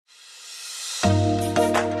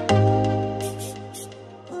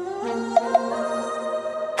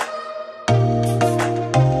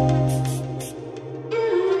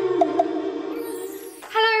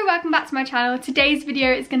channel. Today's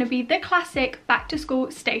video is going to be the classic back to school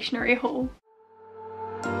stationery haul.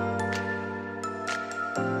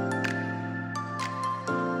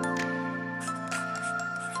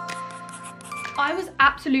 I was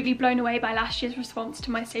absolutely blown away by last year's response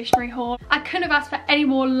to my stationery haul. I couldn't have asked for any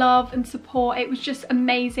more love and support. It was just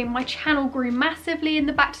amazing. My channel grew massively in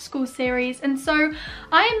the back to school series, and so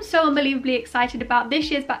I am so unbelievably excited about this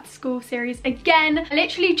year's back to school series again. I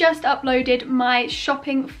literally just uploaded my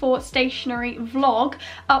shopping for stationery vlog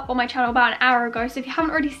up on my channel about an hour ago, so if you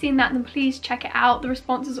haven't already seen that, then please check it out. The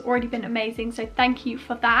response has already been amazing, so thank you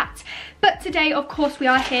for that. But today, of course, we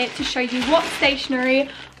are here to show you what stationery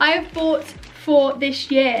I have bought for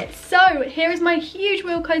this year. So here is my huge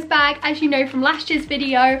Wilko's bag. As you know from last year's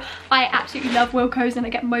video, I absolutely love Wilko's and I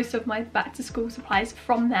get most of my back to school supplies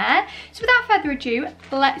from there. So without further ado,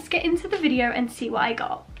 let's get into the video and see what I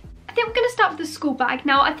got. I think we're going to start with the school bag.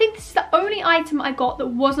 Now, I think this is the only item I got that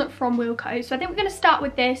wasn't from Wilko's, so I think we're going to start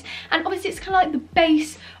with this, and obviously it's kind of like the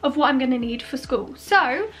base of what I'm going to need for school.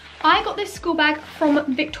 So I got this school bag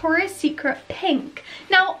from Victoria's Secret Pink.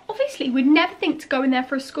 Now, obviously we'd never think to go in there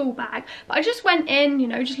for a school bag, but I just went in, you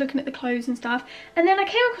know, just looking at the clothes and stuff, and then I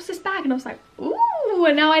came across this bag and I was like,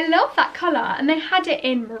 ooh, now I love that colour. And they had it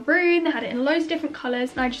in maroon, they had it in loads of different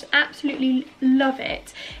colours, and I just absolutely love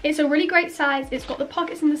it. It's a really great size, it's got the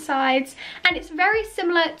pockets in the sides, and it's very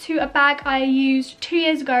similar to a bag I used 2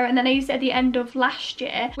 years ago, and then I used it at the end of last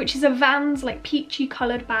year, which is a Vans like peachy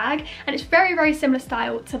coloured bag, and it's very similar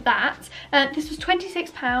style to that. This was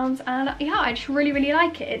 £26, and yeah, I just really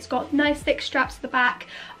like it. It's got nice thick straps at the back.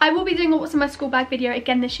 I will be doing a what's in my school bag video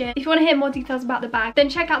again this year. If you want to hear more details about the bag, then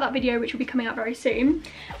check out that video, which will be coming out very soon.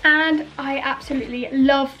 And I absolutely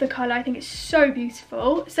love the colour. I think it's so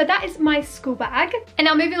beautiful. So that is my school bag. And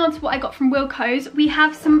now moving on to what I got from Wilko's, we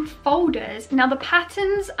have some folders. Now the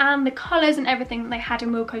patterns and the colours and everything that they had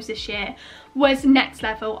in Wilko's this year was next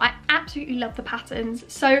level. I absolutely love the patterns.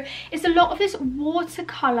 So it's a lot of this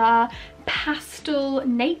watercolour pastel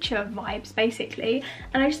nature vibes basically,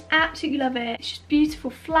 and I just absolutely love it. It's just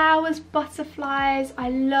beautiful flowers, butterflies. I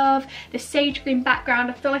love the sage green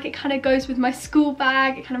background. I feel like it kind of goes with my school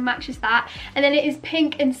bag, it kind of matches that, and then it is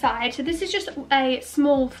pink inside. So this is just a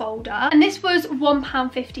small folder, and this was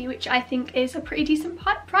 £1.50, which I think is a pretty decent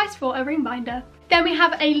price for a ring binder. Then we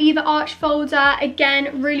have a lever arch folder,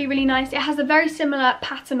 again really nice. It has a very similar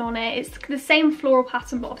pattern on it. It's the same floral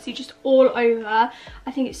pattern, but obviously just all over.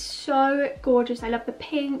 I think it's so gorgeous. I love the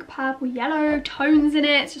pink, purple, yellow tones in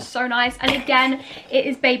it. It's just so nice. And again, it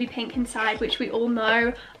is baby pink inside, which we all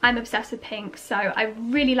know I'm obsessed with pink, so I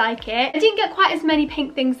really like it. I didn't get quite as many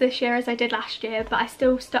pink things this year as I did last year, but I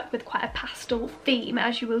still stuck with quite a pastel theme,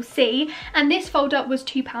 as you will see. And this folder was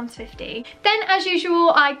 £2.50. Then as usual,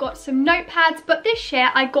 I got some notepads, but this year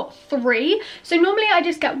I got 3. So normally I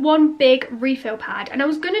just get one big refill pad, and I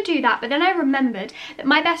was going to do that, but then I remembered that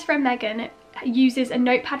my best friend Megan uses a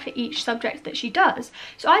notepad for each subject that she does.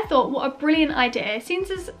 So I thought, what a brilliant idea.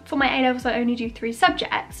 Since as for my A-levels I only do 3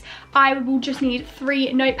 subjects, I will just need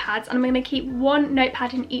 3 notepads, and I'm going to keep 1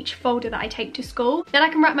 notepad in each folder that I take to school. Then I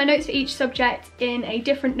can write my notes for each subject in a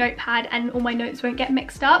different notepad and all my notes won't get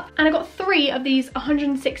mixed up. And I got 3 of these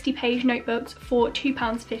 160-page notebooks for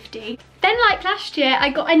 £2.50. Then like last year,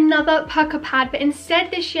 I got another pucker pad, but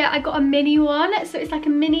instead this year I got a mini one. So it's like a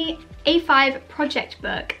mini A5 project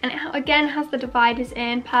book, and it again has the dividers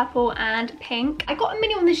in purple and pink. I got a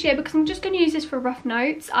mini one this year because I'm just going to use this for rough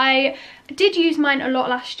notes. I did use mine a lot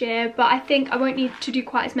last year, but I think I won't need to do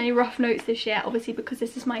quite as many rough notes this year, obviously because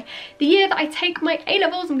this is the year that I take my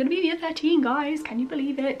A-levels. I'm going to be year 13, guys. Can you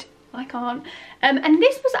believe it? I can't. And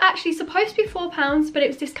this was actually supposed to be £4, but it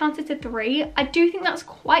was discounted to 3. I do think that's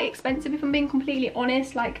quite expensive, if I'm being completely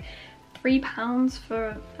honest. Like £3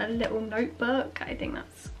 for a little notebook, I think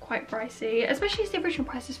that's quite pricey, especially as the original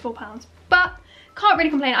price is £4. But can't really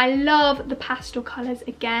complain. I love the pastel colours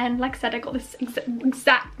again. Like I said, I got this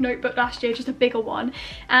exact notebook last year, just a bigger one,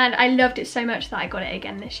 and I loved it so much that I got it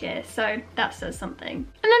again this year, so that says something. And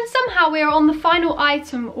then somehow we are on the final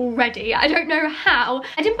item already. I don't know how.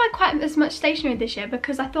 I didn't buy quite as much stationery this year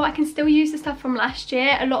because I thought I can still use the stuff from last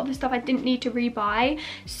year. A lot of the stuff I didn't need to rebuy.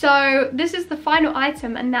 So this is the final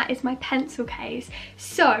item, and that is my pencil case.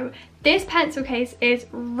 So this pencil case is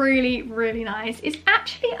really nice. It's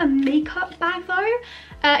actually a makeup bag though,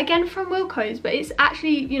 again from Wilko's, but it's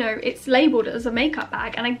actually, you know, it's labelled as a makeup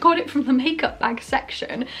bag, and I got it from the makeup bag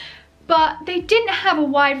section. But they didn't have a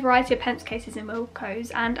wide variety of pencil cases in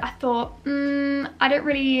Wilko's, and I thought, I don't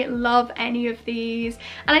really love any of these.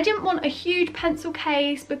 And I didn't want a huge pencil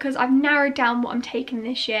case because I've narrowed down what I'm taking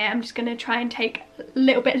this year. I'm just going to try and take a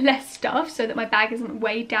little bit less stuff so that my bag isn't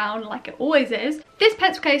weighed down like it always is. This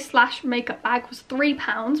pencil case slash makeup bag was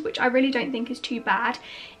 £3, which I really don't think is too bad.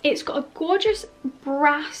 It's got a gorgeous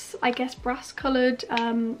brass, I guess brass coloured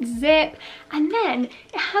zip, and then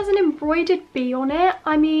it has an embroidered bee on it.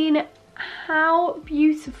 I mean, how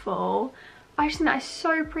beautiful. I just think that is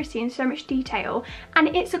so pretty and so much detail.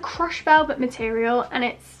 And it's a crushed velvet material, and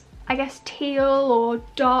it's, I guess, teal or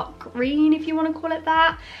dark green if you want to call it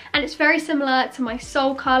that. And it's very similar to my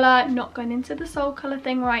soul colour. Not going into the soul colour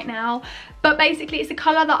thing right now, but basically it's a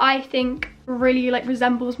colour that I think really like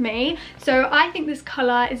resembles me. So I think this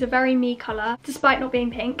colour is a very me colour, despite not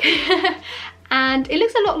being pink. And it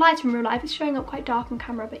looks a lot lighter in real life. It's showing up quite dark on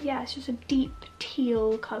camera, but yeah, it's just a deep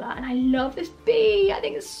teal colour. And I love this bee. I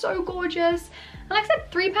think it's so gorgeous. And like I said,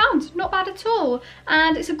 £3, not bad at all.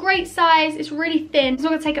 And it's a great size. It's really thin. It's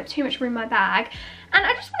not gonna take up too much room in my bag. And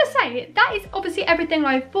I just want to say, that is obviously everything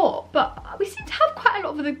I've bought, but we seem to have quite a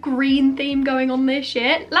lot of the green theme going on this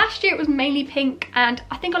year. Last year it was mainly pink, and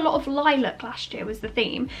I think a lot of lilac last year was the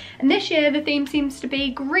theme. And this year the theme seems to be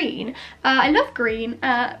green. I love green,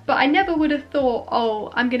 but I never would have thought,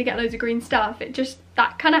 oh, I'm gonna get loads of green stuff. It just,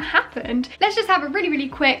 that kind of happened. Let's just have a really, really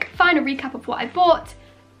quick final recap of what I bought.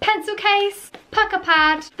 Pencil case, pucker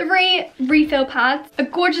pad, 3 refill pads, a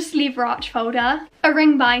gorgeous lever arch folder, a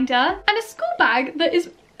ring binder, and a school bag that is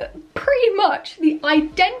pretty much the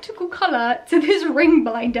identical colour to this ring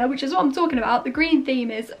binder, which is what I'm talking about. The green theme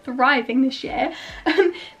is thriving this year.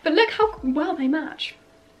 But look how well they match.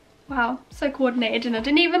 Wow, so coordinated, and I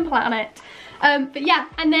didn't even plan it. But yeah,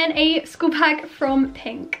 and then a school bag from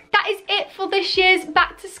Pink. That is it for this year's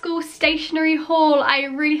back to school stationery haul. I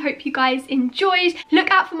really hope you guys enjoyed.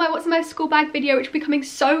 Look out for my what's in my school bag video, which will be coming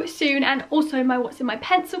so soon, and also my what's in my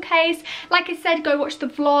pencil case. Like I said, go watch the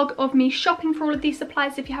vlog of me shopping for all of these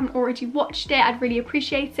supplies if you haven't already watched it. I'd really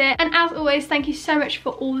appreciate it. And as always, thank you so much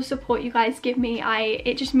for all the support you guys give me.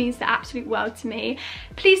 It just means the absolute world to me.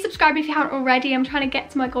 Please subscribe if you haven't already. I'm trying to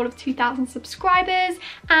get to my goal of 2,000 subscribers,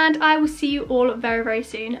 and I will see you all very, very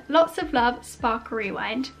soon. Lots of love, Sparkle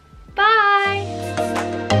Rewind. Bye!